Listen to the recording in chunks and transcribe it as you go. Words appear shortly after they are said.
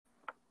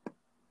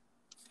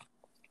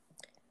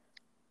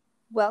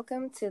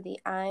Welcome to the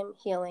I'm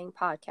Healing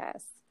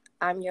podcast.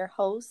 I'm your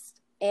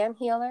host and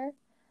healer,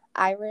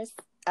 Iris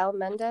L.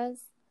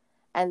 Mendez,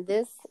 and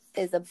this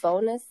is a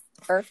bonus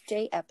Earth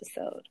Day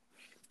episode.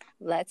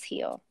 Let's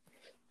heal.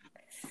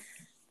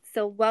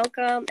 So,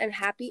 welcome and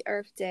happy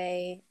Earth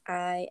Day.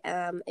 I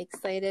am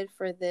excited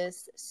for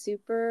this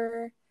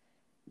super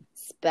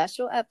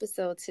special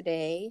episode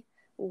today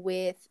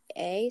with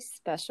a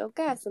special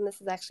guest, and this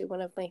is actually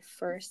one of my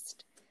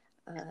first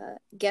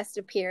guest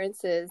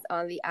appearances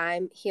on the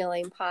I'm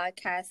Healing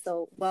podcast.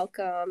 So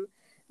welcome,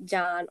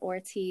 John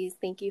Ortiz.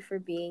 Thank you for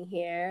being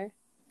here.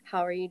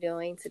 How are you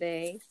doing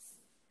today?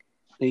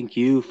 Thank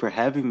you for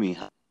having me.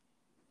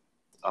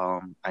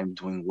 I'm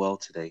doing well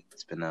today.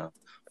 It's been a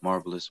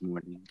marvelous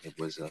morning. It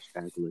was a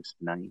fabulous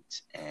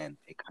night, and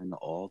it kind of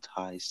all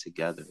ties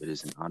together. It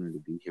is an honor to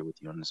be here with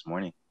you on this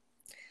morning.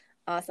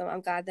 Awesome.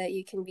 I'm glad that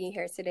you can be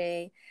here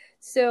today.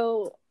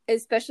 So,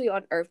 especially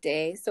on Earth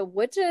Day. So,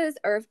 what does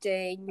Earth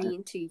Day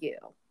mean to you?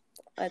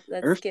 Let's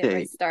Earth get Day.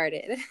 right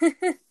started.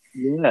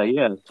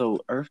 Yeah. So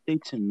Earth Day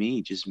to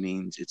me just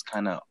means it's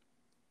kind of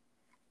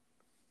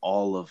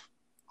all of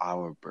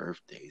our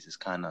birthdays. It's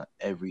kind of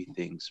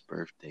everything's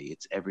birthday.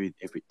 It's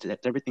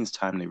everything's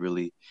time to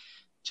really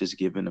just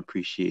give an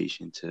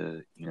appreciation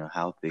to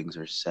how things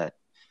are set,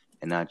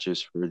 and not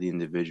just for the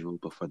individual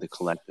but for the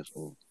collective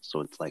whole. So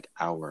it's like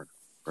our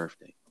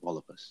birthday, all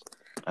of us.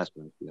 That's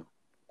what I feel.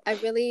 I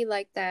really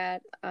like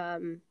that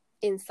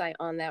insight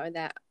on that, or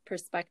that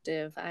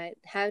perspective. I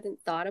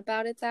hadn't thought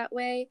about it that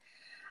way.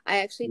 I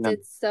actually Yeah.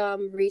 did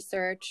some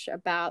research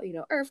about,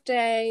 Earth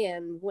Day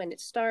and when it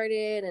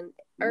started. And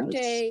Earth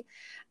Yes. Day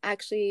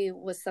actually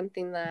was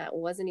something that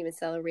wasn't even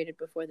celebrated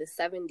before the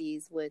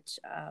 70s, which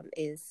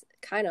is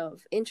kind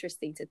of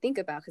interesting to think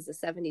about because the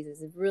 70s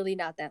is really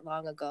not that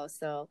long ago.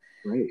 So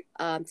Right.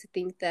 to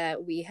think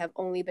that we have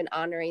only been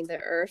honoring the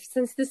Earth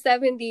since the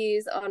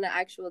 70s on an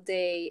actual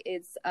day,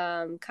 it's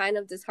kind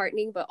of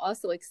disheartening, but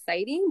also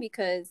exciting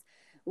because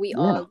we Yeah.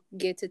 all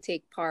get to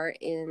take part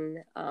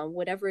in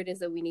whatever it is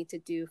that we need to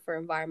do for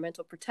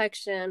environmental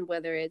protection,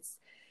 whether it's,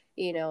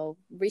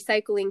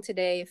 recycling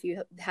today if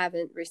you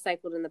haven't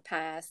recycled in the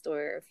past,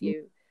 or if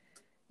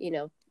you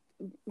know,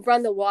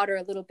 run the water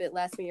a little bit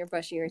less when you're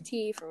brushing your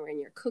teeth or when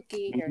you're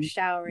cooking or Mhm.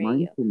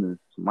 showering.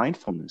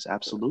 Mindfulness,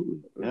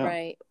 absolutely. Yeah.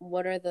 Right.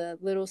 What are the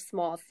little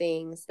small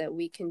things that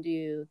we can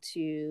do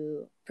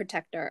to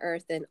protect our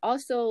earth, and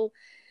also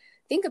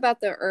think about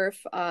the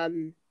earth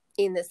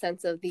in the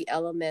sense of the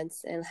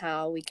elements and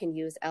how we can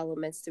use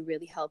elements to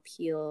really help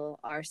heal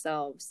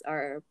ourselves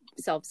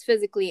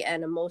physically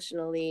and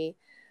emotionally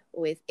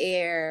with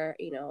air.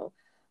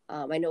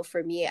 I know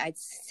for me, I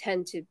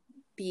tend to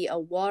be a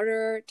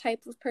water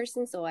type of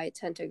person, so I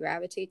tend to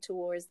gravitate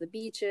towards the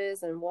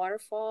beaches and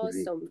waterfalls.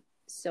 Great.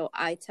 So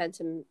I tend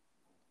to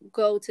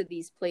go to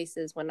these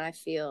places when I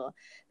feel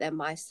that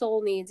my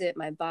soul needs it,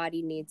 my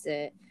body needs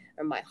it,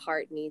 or my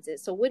heart needs it.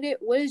 So what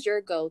is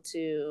your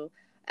go-to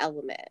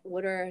element?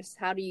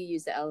 How do you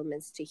use the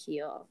elements to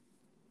heal?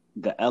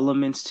 The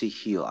elements to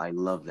heal. I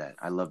love that.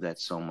 I love that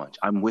so much.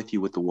 I'm with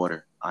you with the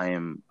water.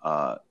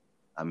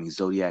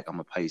 Zodiac, I'm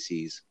a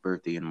Pisces,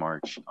 birthday in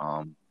March.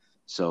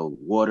 So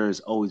water has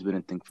always been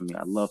a thing for me.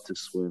 I love to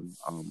swim,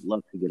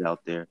 love to get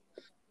out there.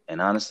 And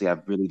honestly,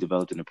 I've really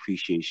developed an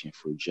appreciation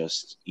for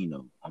just,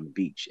 on the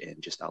beach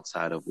and just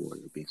outside of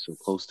water, being so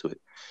close to it.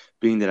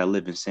 Being that I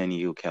live in San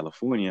Diego,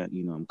 California,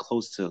 I'm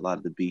close to a lot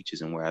of the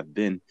beaches, and where I've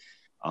been,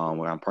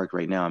 where I'm parked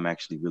right now, I'm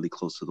actually really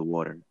close to the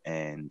water,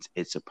 and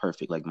it's a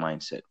perfect like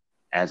mindset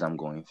as I'm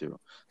going through.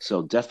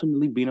 So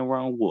definitely being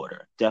around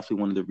water,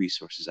 definitely one of the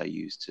resources I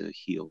use to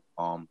heal.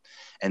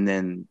 And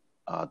then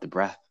the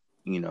breath,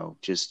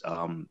 just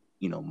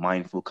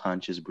mindful,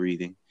 conscious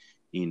breathing,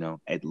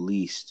 at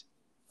least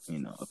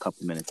a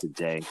couple minutes a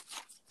day.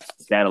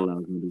 That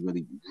allows me to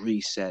really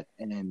reset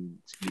and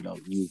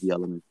use the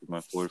elements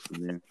going forward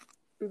from there.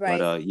 But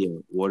Right. yeah,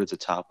 water's a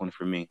top one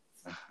for me.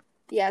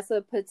 Yeah, so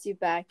it puts you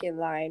back in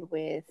line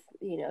with,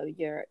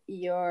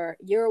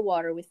 your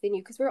water within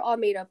you, because we're all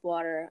made up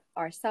water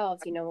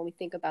ourselves, when we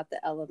think about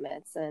the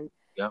elements. And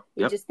Yep,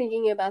 you're yep. just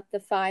thinking about the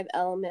five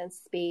elements: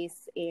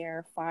 space,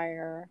 air,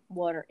 fire,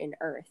 water, and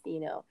earth,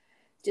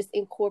 just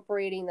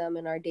incorporating them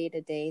in our day to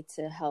day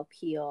to help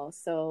heal.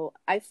 So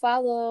I'm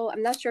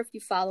not sure if you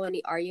follow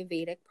any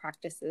Ayurvedic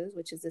practices,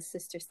 which is a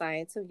sister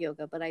science of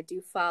yoga, but I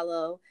do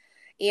follow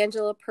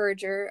Angela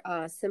Perger,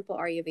 Simple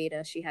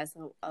Ayurveda. She has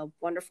a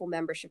wonderful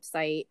membership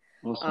site.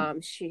 Awesome.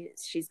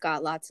 She's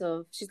got a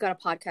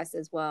podcast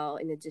as well,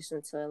 in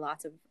addition to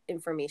lots of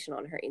information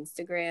on her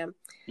Instagram.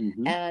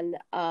 Hmm. And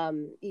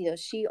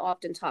she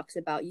often talks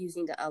about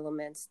using the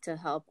elements to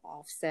help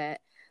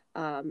offset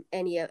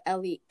any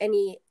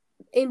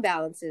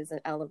imbalances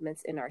and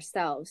elements in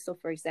ourselves. So,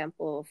 for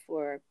example,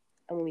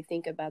 when we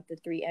think about the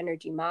three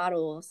energy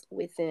models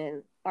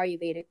within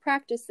Ayurvedic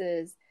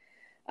practices,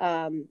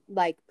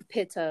 like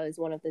Pitta is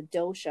one of the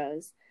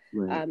doshas,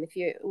 Right.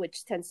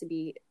 which tends to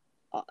be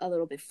a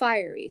little bit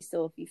fiery.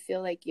 So if you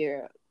feel like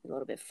you're a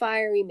little bit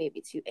fiery,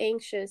 maybe too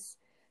anxious,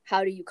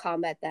 how do you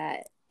combat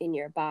that in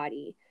your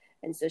body?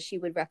 And so she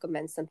would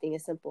recommend something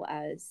as simple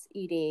as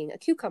eating a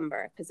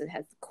cucumber because it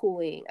has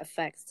cooling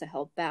effects to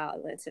help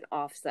balance and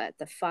offset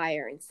the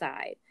fire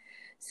inside.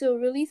 So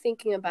really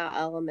thinking about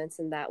elements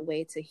in that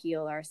way to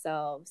heal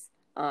ourselves.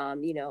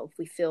 If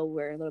we feel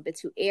we're a little bit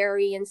too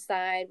airy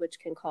inside, which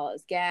can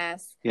cause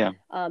gas, Yeah.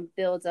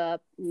 build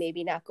up,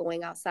 maybe not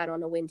going outside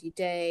on a windy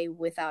day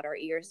without our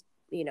ears,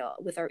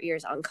 with our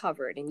ears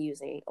uncovered and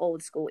using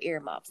old school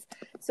earmuffs.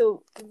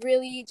 So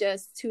really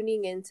just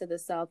tuning into the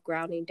self,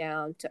 grounding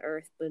down to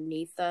earth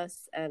beneath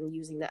us and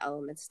using the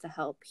elements to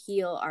help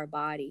heal our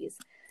bodies.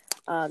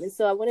 And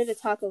so I wanted to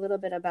talk a little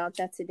bit about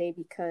that today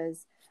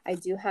because I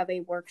do have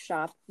a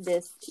workshop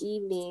this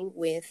evening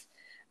with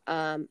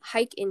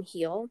Hike and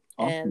Heal,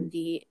 and Awesome.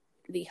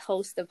 the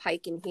host of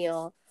Hike and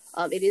Heal.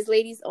 It is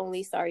ladies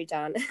only. Sorry,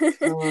 John.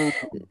 Oh,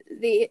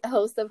 The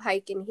host of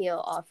Hike and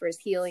Heal offers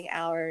healing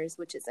hours,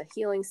 which is a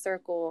healing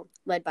circle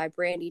led by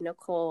Brandy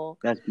Nicole.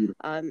 that's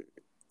beautiful.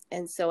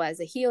 And so, as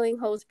a healing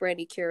host,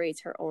 Brandy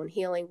curates her own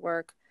healing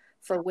work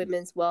for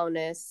women's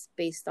wellness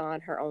based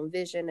on her own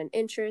vision and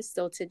interests.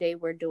 So today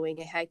we're doing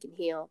a Hike and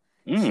Heal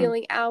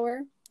healing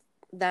hour.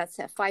 That's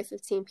at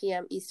 5:15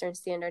 p.m. Eastern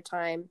Standard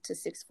Time to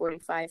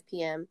 6:45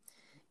 p.m.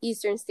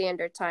 Eastern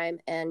Standard Time.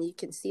 And you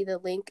can see the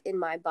link in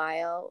my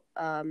bio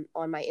on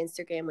my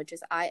Instagram, which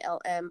is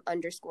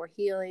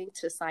ILM_healing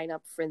to sign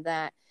up for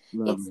that.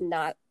 It's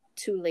not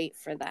too late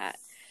for that.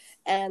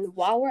 And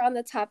while we're on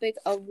the topic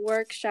of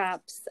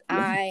workshops,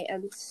 I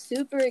am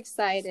super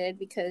excited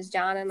because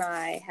John and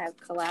I have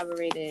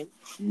collaborated.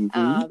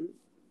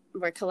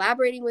 We're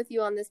collaborating with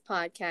you on this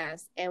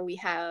podcast, and we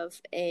have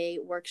a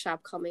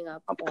workshop coming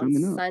up on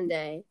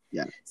Sunday.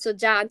 Yeah. So,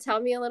 John,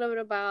 tell me a little bit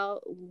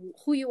about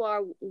who you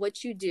are,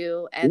 what you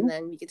do, and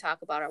then we can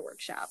talk about our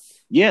workshop.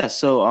 Yeah.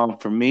 So,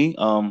 for me,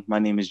 my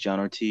name is John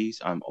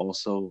Ortiz. I'm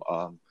also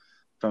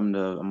I'm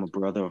a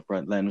brother of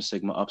Lambda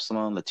Sigma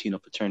Upsilon Latino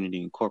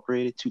Fraternity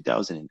Incorporated,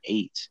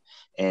 2008,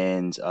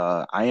 and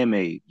I am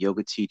a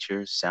yoga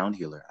teacher, sound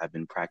healer. I've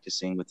been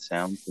practicing with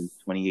sound since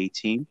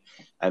 2018.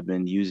 I've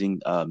been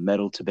using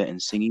metal Tibetan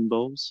singing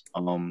bowls,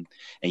 and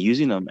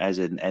using them as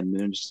an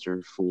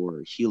administrator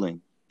for healing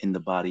in the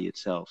body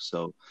itself.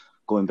 So,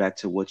 going back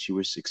to what you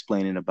were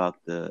explaining about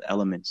the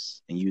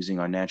elements and using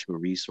our natural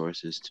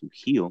resources to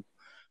heal,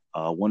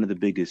 one of the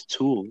biggest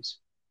tools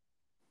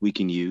we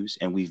can use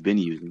and we've been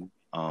using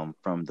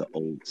from the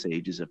old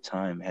sages of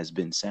time has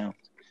been sound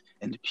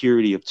and the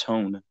purity of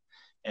tone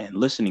and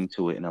listening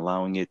to it and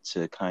allowing it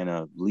to kind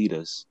of lead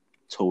us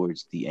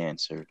towards the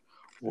answer,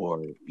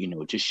 or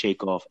just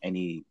shake off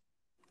any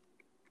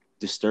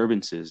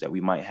disturbances that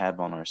we might have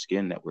on our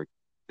skin that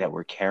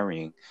we're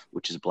carrying,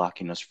 which is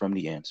blocking us from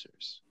the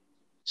answers.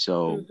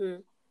 So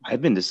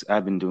I've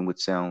been doing with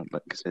sound,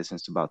 like I said,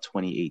 since about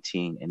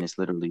 2018, and it's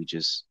literally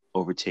just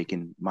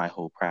overtaken my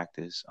whole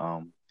practice.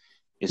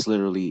 It's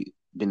literally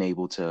been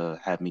able to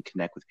have me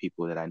connect with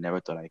people that I never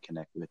thought I'd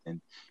connect with, and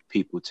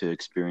people to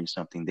experience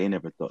something they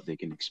never thought they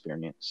can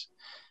experience.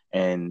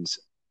 And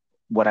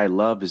what I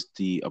love is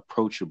the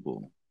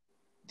approachness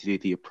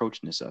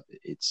of it.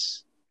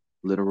 It's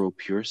literal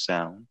pure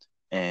sound.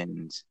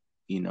 And,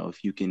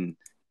 if you can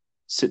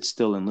sit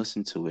still and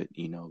listen to it,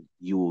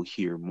 you will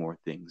hear more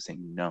things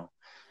than you know.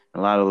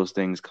 A lot of those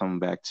things come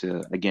back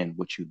to, again,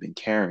 what you've been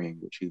carrying,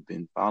 what you've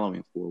been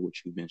following for, what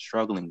you've been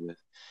struggling with.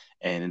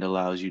 And it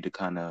allows you to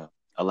kind of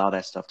allow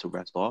that stuff to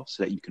rest off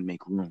so that you can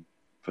make room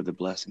for the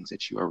blessings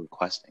that you are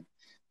requesting.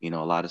 A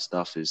lot of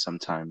stuff is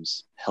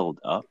sometimes held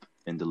up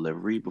in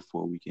delivery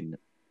before we can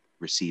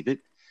receive it.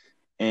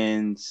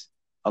 And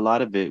a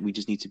lot of it, we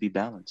just need to be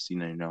balanced.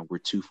 We're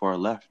too far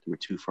left, we're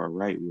too far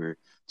right, we're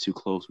too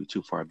close, we're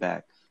too far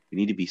back. We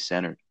need to be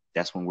centered.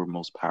 That's when we're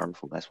most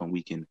powerful. That's when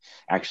we can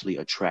actually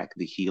attract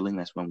the healing.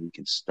 That's when we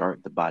can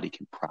start, the body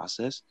can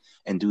process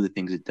and do the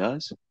things it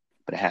does,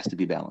 but it has to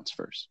be balanced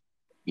first.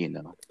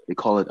 They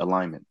call it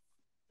alignment.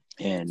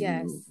 And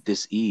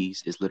this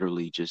ease is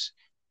literally just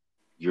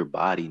your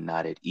body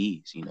not at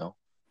ease,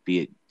 be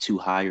it too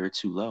high or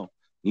too low.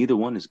 Neither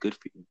one is good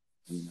for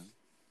you,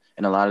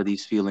 And a lot of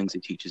these feelings,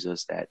 it teaches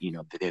us that,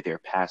 they're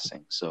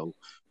passing. So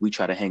we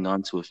try to hang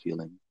on to a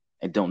feeling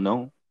and don't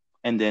know.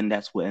 And then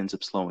that's what ends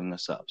up slowing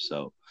us up.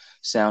 So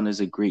sound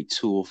is a great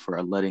tool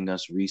for letting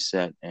us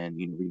reset and,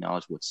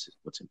 re-knowledge what's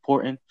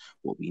important,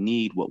 what we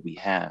need, what we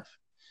have,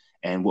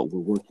 and what we're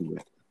working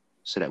with,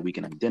 so that we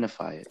can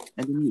identify it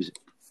and then use it.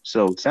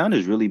 So sound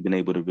has really been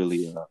able to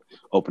really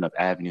open up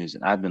avenues,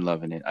 and I've been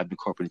loving it. I've been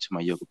incorporating it to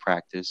my yoga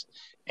practice,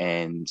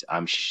 and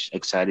I'm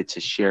excited to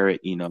share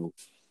it,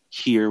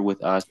 here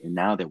with us. And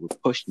now that we're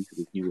pushed into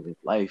this new way of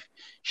life,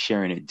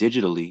 sharing it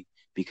digitally,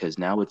 because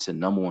now it's a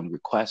number one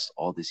request,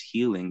 all this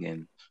healing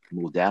and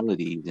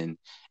modalities, and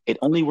it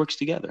only works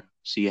together.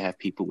 So you have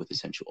people with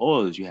essential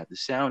oils, you have the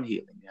sound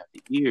healing, you have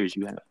the ears,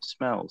 you have the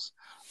smells,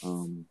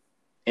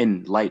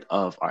 in light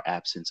of our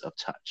absence of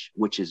touch,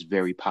 which is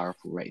very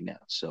powerful right now.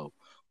 So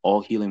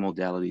all healing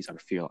modalities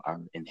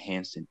are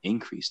enhanced and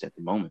increased at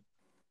the moment.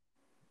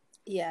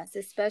 Yes,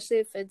 especially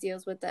if it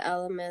deals with the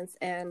elements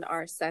and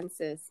our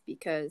senses,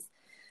 because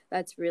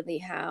that's really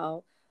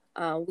how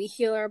We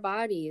heal our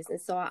bodies.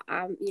 And so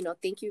I'm,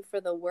 thank you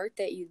for the work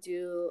that you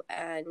do.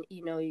 And,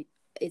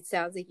 it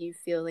sounds like you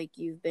feel like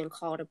you've been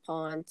called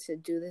upon to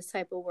do this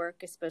type of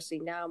work, especially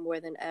now more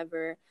than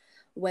ever,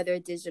 whether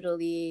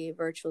digitally,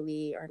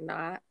 virtually, or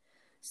not.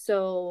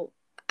 So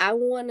I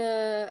want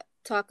to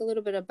talk a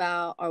little bit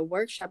about our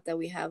workshop that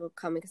we have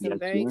upcoming because I'm Yes,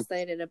 very yes.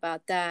 excited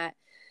about that.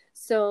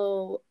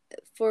 So,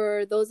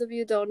 for those of you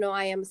who don't know,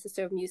 I am a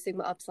sister of Mu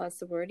Sigma Upsilon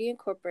Sorority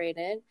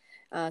Incorporated,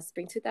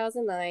 spring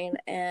 2009.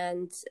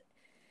 And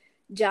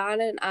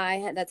John and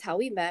I, that's how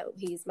we met.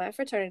 He's my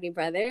fraternity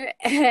brother,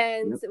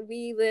 and Yep.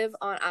 we live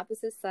on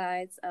opposite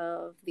sides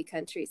of the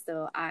country.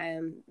 So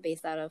I'm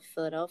based out of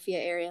Philadelphia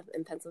area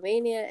in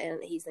Pennsylvania,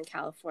 and he's in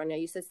California.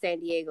 You said San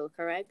Diego,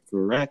 correct?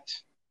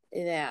 Correct.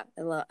 Yeah,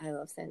 I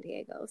love San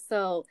Diego.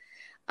 So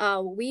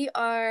we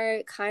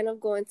are kind of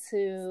going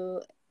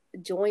to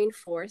join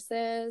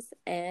forces,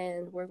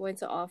 and we're going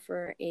to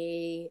offer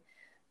a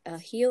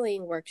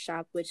healing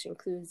workshop, which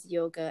includes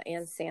yoga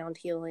and sound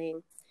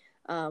healing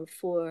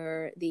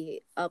for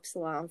the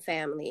Upsilon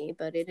family,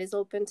 but it is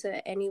open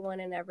to anyone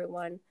and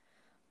everyone.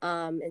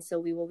 And so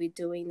we will be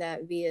doing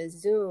that via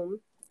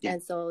Zoom. Yeah.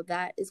 And so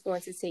that is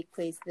going to take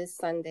place this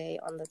Sunday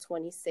on the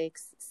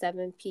 26th,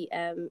 7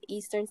 p.m.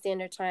 Eastern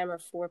Standard Time or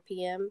 4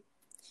 p.m.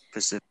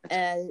 Pacific.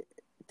 and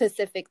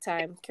Pacific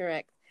Time,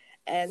 correct.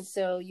 And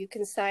so you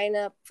can sign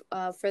up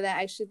for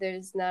that. Actually,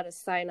 there's not a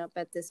sign up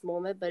at this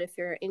moment, but if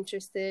you're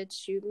interested,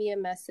 shoot me a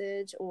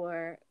message,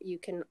 or you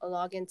can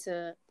log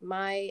into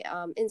my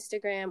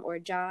Instagram, or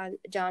John.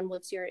 John,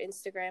 what's your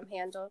Instagram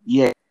handle?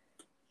 Yeah.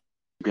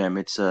 Instagram,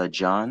 it's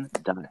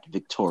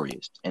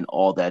John.Victorious, and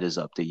all that is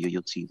up there.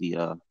 You'll see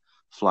the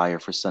flyer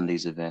for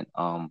Sunday's event.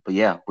 But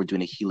yeah, we're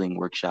doing a healing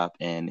workshop,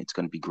 and it's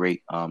going to be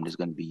great. There's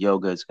going to be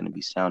yoga, it's going to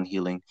be sound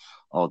healing,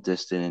 all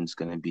distance. It's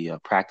going to be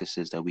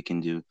practices that we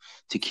can do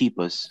to keep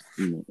us,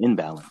 in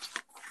balance.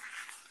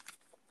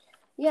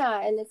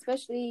 Yeah, and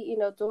especially,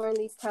 during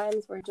these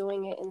times, we're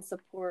doing it in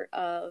support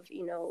of,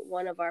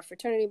 one of our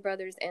fraternity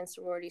brothers and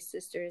sorority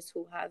sisters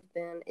who have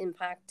been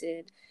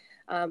impacted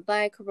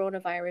by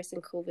coronavirus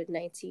and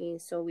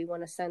COVID-19. So we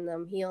want to send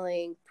them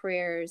healing,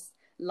 prayers,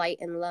 light,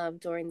 and love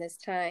during this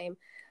time.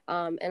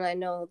 And I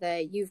know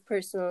that you've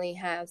personally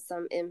have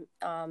some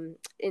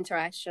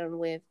interaction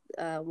with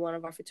one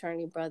of our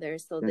fraternity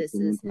brothers. So That's this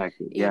been is,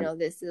 impacted. Yeah.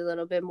 this is a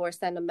little bit more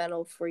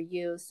sentimental for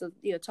you. So,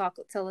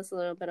 tell us a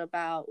little bit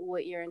about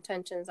what your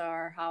intentions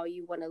are, how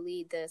you want to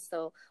lead this,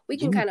 so we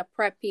can Yeah. kind of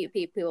prep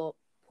people,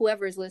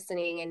 whoever's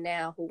listening and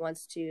now who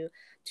wants to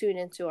tune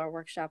into our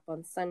workshop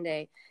on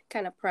Sunday,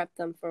 kind of prep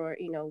them for,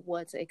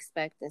 what to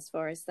expect as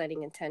far as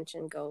setting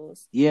intention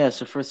goes. Yeah,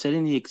 so for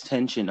setting the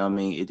intention, I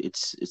mean,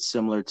 it's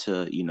similar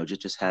to,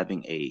 just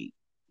having a,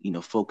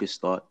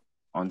 focused thought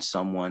on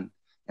someone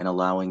and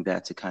allowing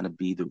that to kind of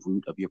be the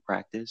root of your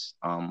practice.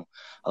 A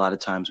lot of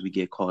times we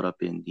get caught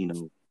up in,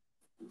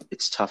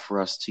 it's tough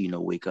for us to,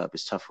 wake up.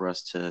 It's tough for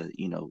us to,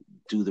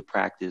 do the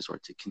practice or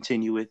to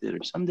continue with it.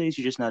 Or some days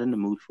you're just not in the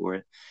mood for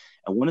it.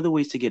 And one of the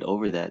ways to get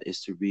over that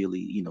is to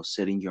really,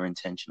 setting your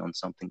intention on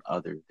something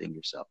other than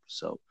yourself.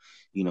 So,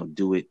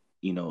 do it,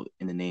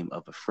 in the name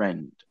of a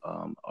friend,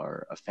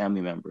 or a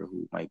family member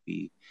who might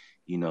be,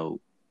 you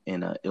know,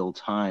 in a ill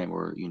time,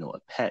 or, a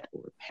pet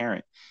or a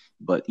parent.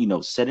 But,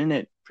 setting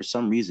it for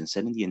some reason,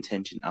 setting the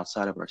intention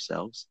outside of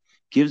ourselves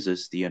gives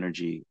us the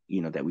energy,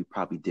 that we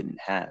probably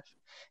didn't have.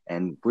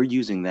 And we're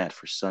using that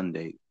for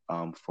Sunday,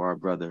 for our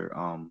brother,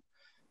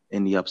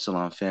 in the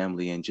Upsilon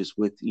family, and just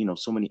with,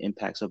 so many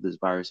impacts of this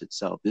virus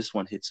itself. This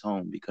one hits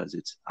home because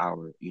it's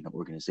our,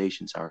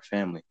 organization, it's our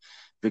family.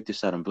 Victor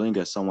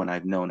Sadamblinga, someone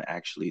I've known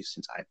actually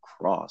since I've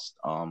crossed,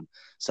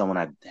 someone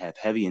I have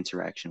heavy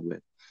interaction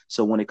with.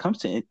 So when it comes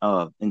to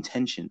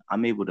intention,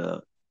 I'm able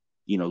to,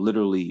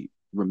 literally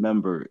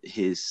remember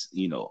his,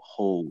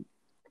 whole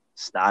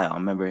style. I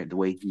remember the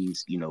way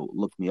he's,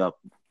 looked me up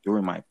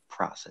during my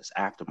process,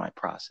 after my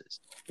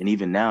process. And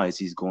even now, as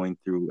he's going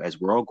through, as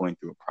we're all going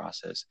through a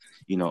process,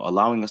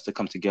 allowing us to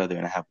come together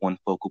and have one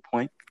focal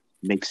point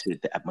makes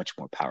it that much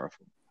more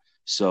powerful.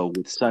 So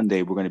with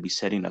Sunday, we're going to be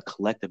setting a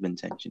collective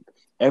intention,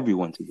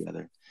 everyone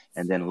together,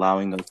 and then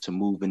allowing us to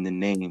move in the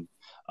name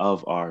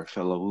of our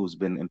fellow who's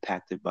been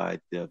impacted by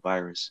the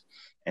virus,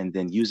 and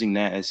then using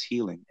that as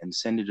healing and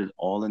sending it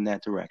all in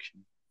that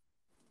direction.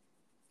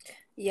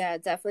 Yeah,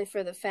 definitely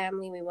for the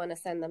family, we want to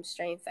send them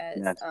strength as,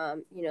 Yes.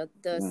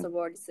 the Yeah.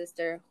 sorority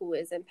sister who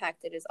is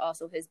impacted is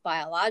also his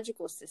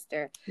biological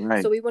sister.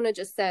 Right. So we want to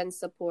just send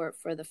support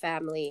for the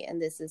family,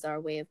 and this is our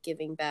way of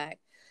giving back.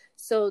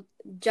 So,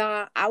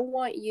 John, I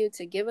want you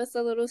to give us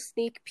a little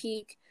sneak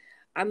peek.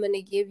 I'm going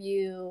to give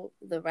you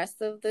the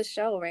rest of the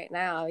show right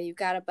now. You've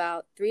got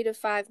about 3 to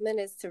 5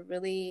 minutes to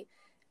really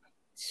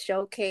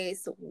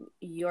showcase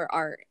your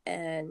art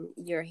and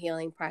your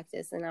healing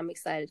practice, and I'm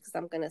excited because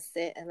I'm gonna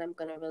sit and I'm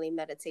gonna really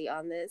meditate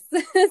on this.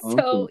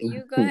 So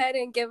you go Okay. ahead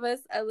and give us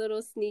a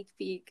little sneak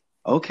peek.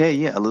 Okay,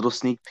 yeah, a little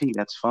sneak peek,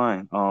 that's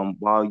fine.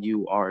 While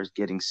you are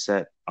getting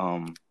set,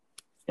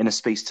 in a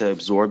space to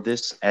absorb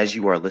this, as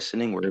you are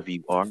listening, wherever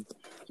you are,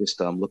 just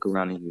look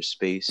around in your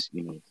space,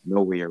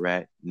 know where you're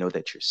at, know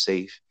that you're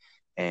safe,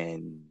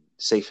 and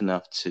safe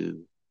enough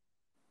to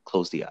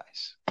close the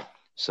eyes.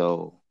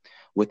 So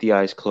with the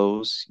eyes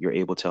closed, you're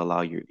able to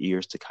allow your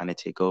ears to kind of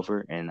take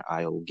over, and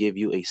I'll give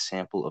you a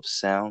sample of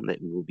sound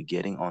that we will be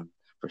getting on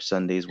for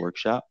Sunday's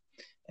workshop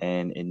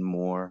and in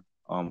more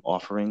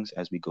offerings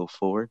as we go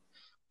forward.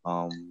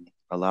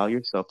 Allow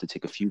yourself to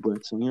take a few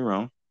breaths on your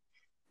own,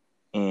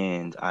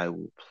 and I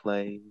will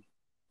play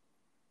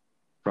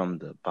from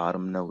the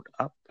bottom note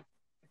up.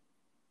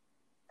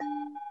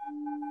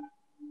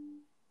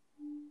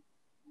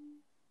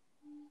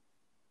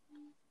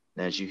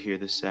 And as you hear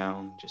the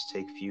sound, just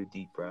take a few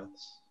deep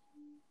breaths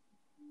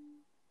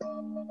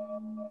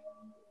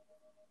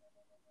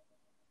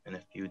and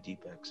a few deep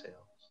exhales.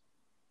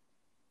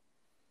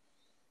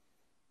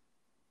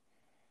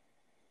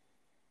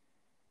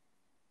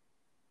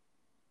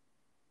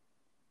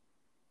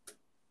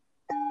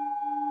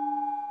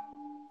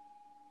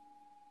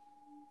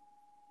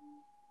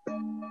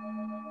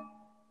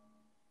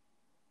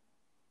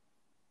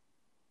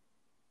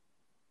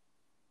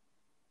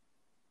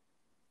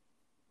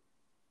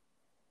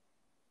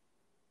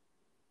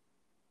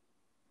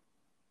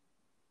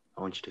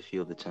 I want you to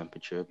feel the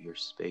temperature of your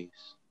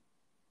space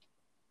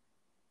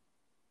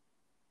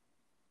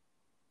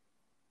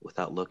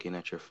without looking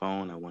at your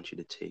phone. I want you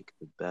to take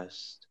the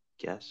best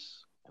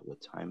guess at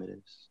what time it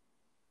is.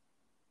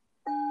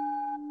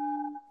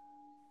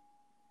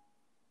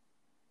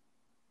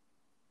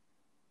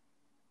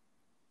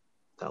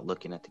 Without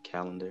looking at the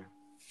calendar,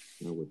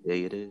 you know what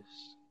day it is.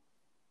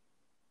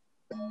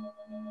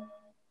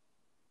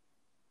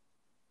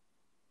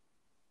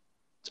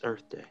 It's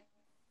Earth Day.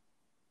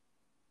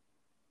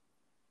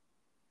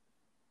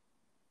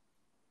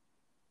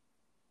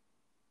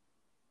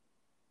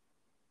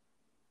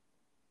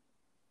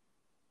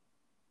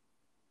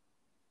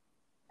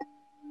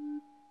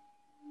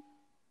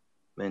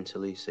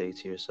 Mentally say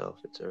to yourself,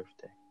 it's Earth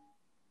Day.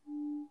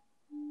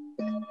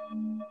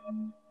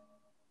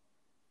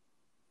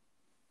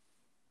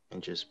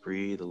 And just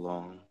breathe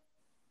along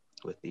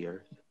with the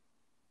earth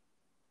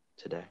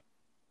today.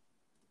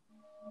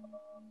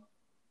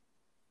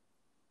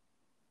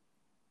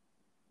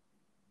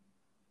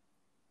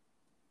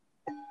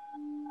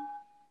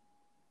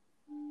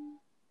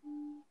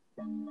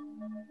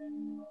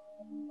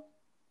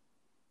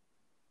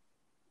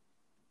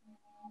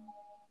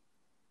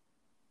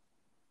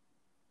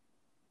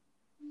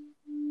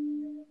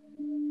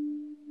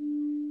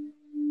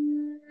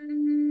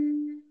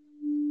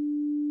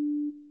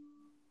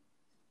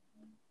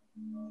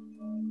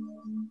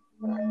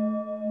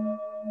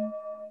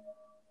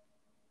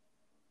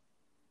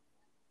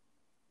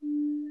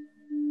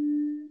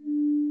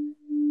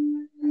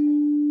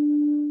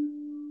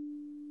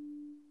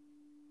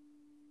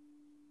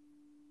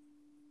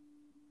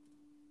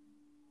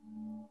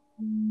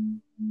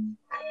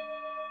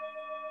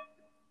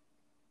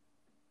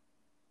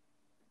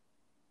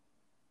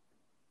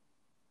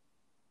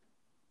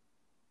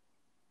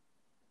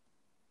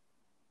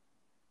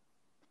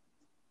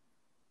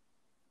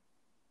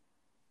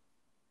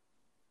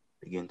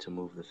 Begin to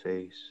move the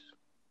face.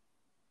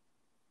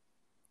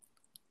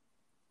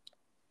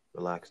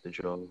 Relax the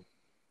jaw.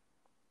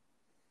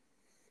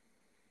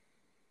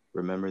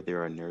 Remember,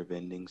 there are nerve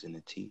endings in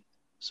the teeth,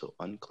 so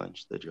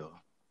unclench the jaw.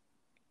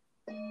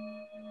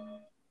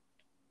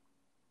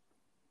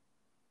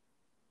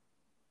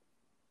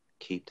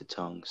 Keep the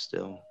tongue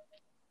still.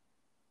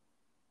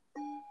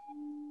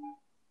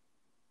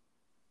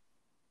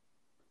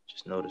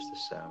 Just notice the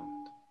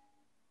sound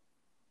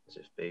as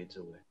it fades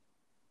away.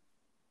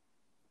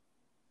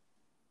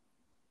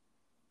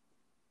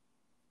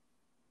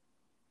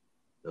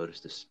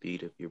 Notice the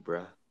speed of your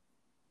breath,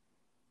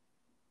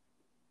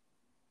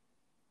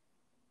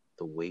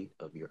 the weight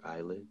of your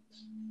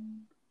eyelids.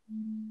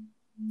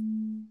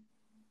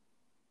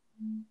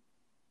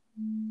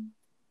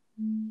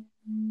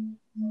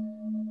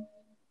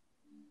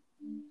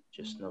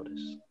 Just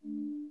notice.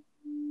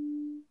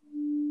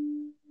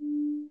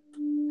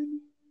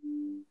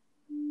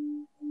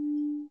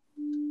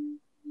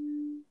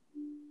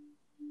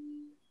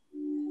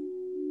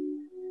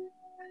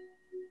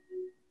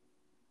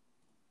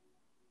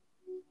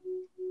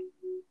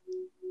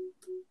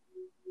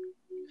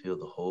 Feel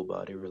the whole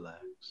body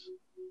relax.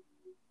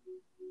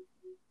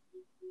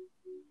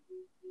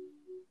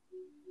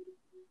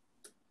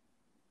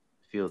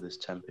 Feel this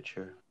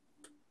temperature.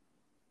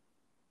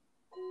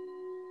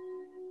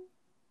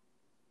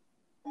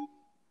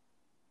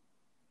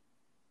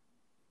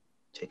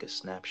 Take a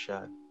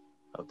snapshot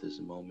of this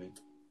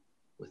moment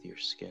with your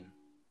skin.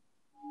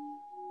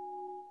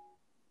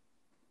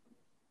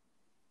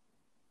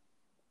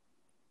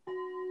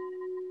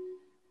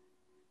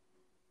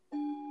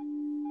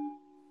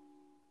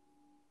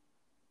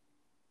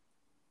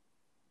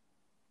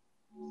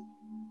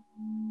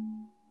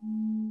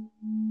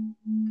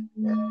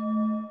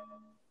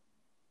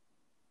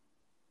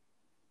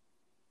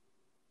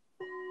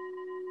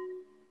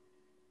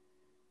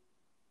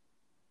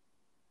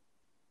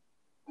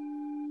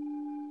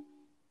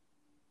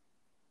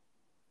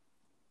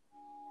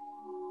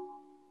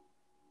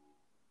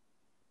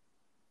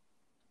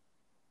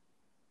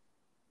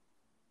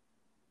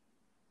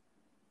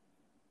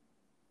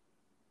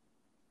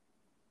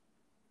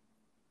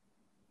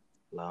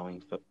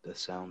 allowing the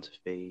sound to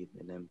fade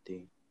and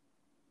empty.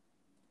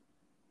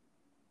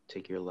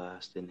 Take your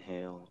last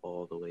inhale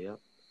all the way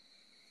up,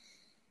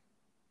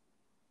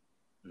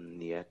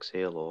 and the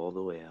exhale all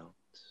the way out.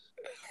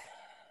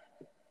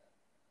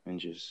 And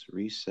just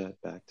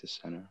reset back to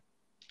center.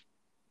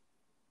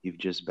 You've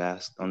just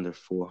basked under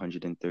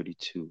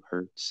 432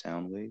 hertz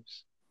sound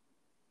waves,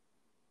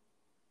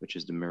 which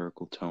is the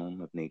miracle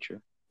tone of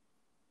nature.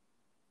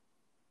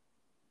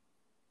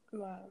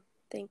 Wow,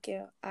 thank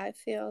you. I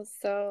feel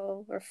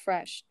so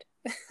refreshed.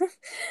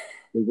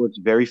 It works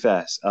very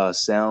fast.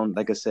 Sound,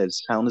 like I said,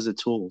 sound is a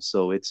tool,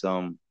 so it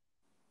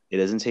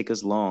doesn't take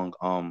us long.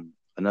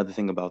 Another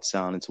thing about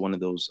sound, it's one of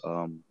those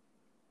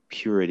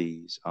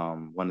purities.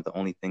 One of the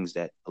only things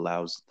that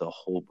allows the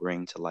whole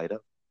brain to light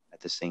up at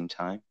the same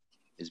time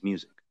is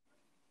music.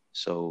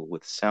 So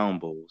with sound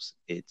bowls,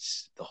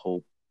 it's the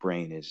whole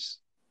brain is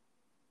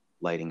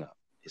lighting up.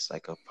 It's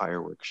like a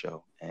fireworks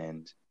show,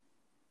 and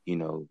you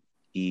know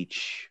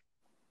each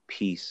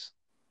piece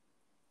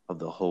of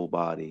the whole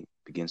body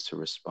begins to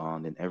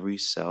respond, and every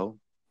cell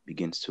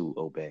begins to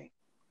obey.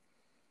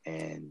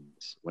 And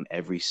when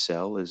every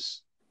cell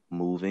is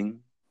moving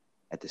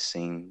at the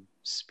same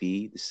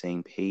speed, the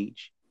same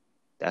page,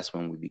 that's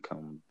when we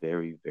become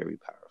very, very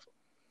powerful.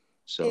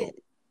 So It,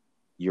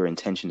 your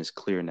intention is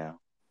clear now.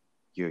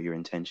 Your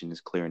intention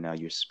is clear now,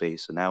 your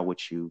space. So now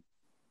what you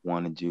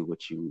want to do,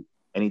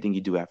 anything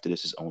you do after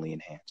this is only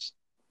enhanced.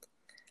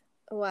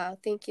 wow,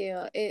 thank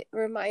you. It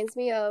reminds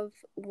me of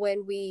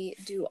when we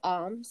do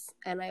alms,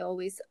 and I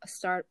always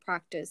start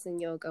practice in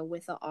yoga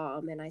with an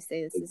alm, and I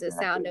say this is a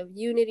sound Exactly. of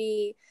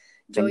unity.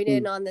 Thank Join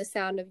in you. on the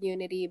sound of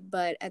unity,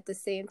 but at the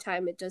same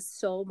time, it does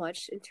so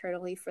much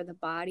internally for the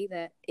body.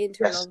 That Yes.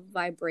 internal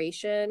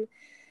vibration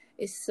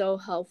is so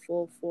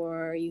helpful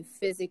for you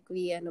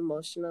physically and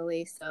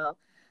emotionally. So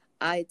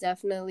I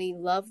definitely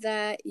love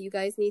that. You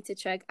guys need to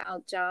check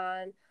out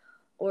John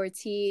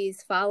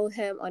Ortiz. Follow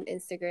him on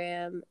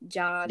Instagram,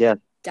 Yes.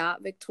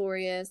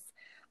 John.victorious.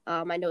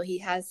 I know he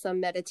has some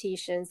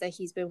meditations that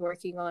he's been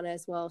working on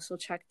as well, so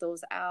check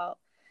those out.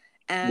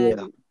 Yeah.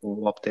 And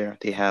All up there.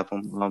 They have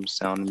them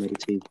sound and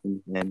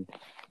meditation and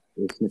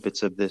the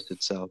snippets of this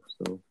itself.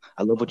 So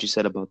I love what you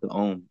said about the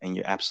Om, and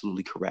you're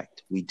absolutely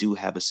correct. We do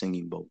have a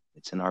singing bowl.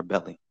 It's in our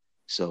belly.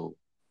 So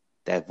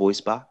that voice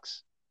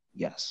box,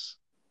 yes.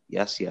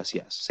 Yes, yes,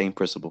 yes. Same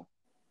principle.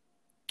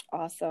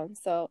 awesome.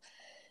 So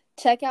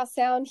check out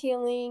sound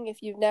healing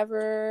if you've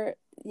never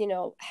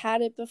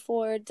had it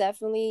before.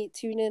 Definitely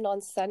tune in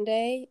on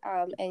Sunday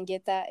and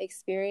get that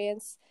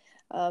experience,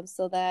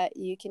 so that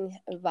you can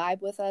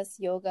vibe with us,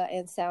 yoga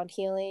and sound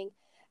healing.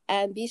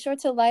 And be sure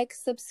to like,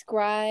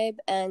 subscribe,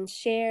 and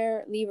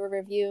share. Leave a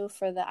review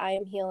for the I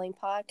Am Healing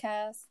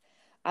podcast.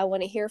 I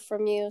want to hear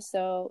from you,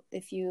 so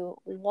if you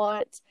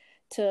want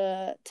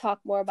to talk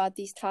more about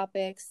these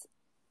topics,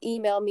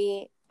 email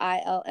me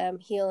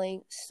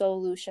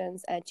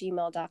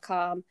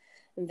ilmhealingsolutions@gmail.com,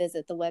 and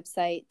visit the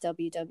website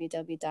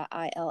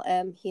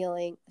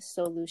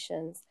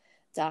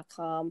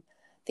www.ilmhealingsolutions.com.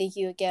 Thank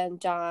you again,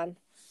 John.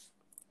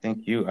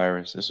 Thank you,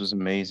 Iris. This was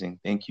amazing.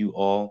 Thank you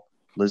all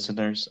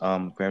listeners.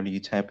 Gravity, you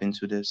tap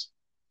into this.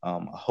 I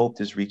hope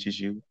this reaches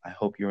you. I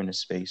hope you're in a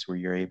space where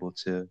you're able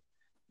to,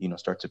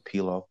 start to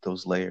peel off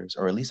those layers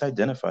or at least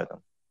identify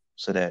them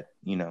so that,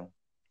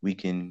 we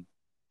can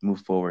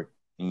move forward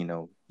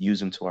and, use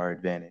them to our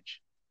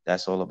advantage.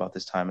 That's all about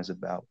this time is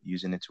about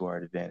using it to our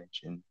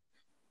advantage. And,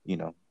 you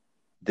know,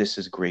 this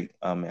is great.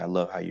 I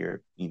love how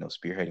you're,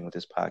 spearheading with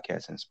this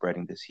podcast and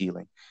spreading this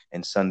healing.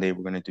 And Sunday,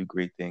 we're going to do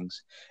great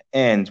things.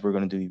 And we're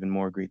going to do even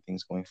more great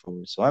things going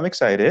forward. So I'm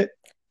excited.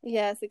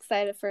 Yes,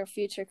 excited for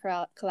future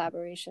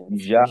collaborations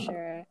for Yeah.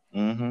 sure.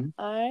 Mm-hmm.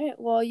 All right.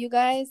 Well, you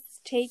guys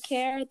take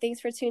care.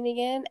 Thanks for tuning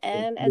in. Thank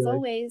And you, as guys.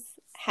 always,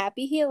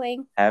 happy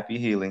healing. Happy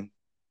healing.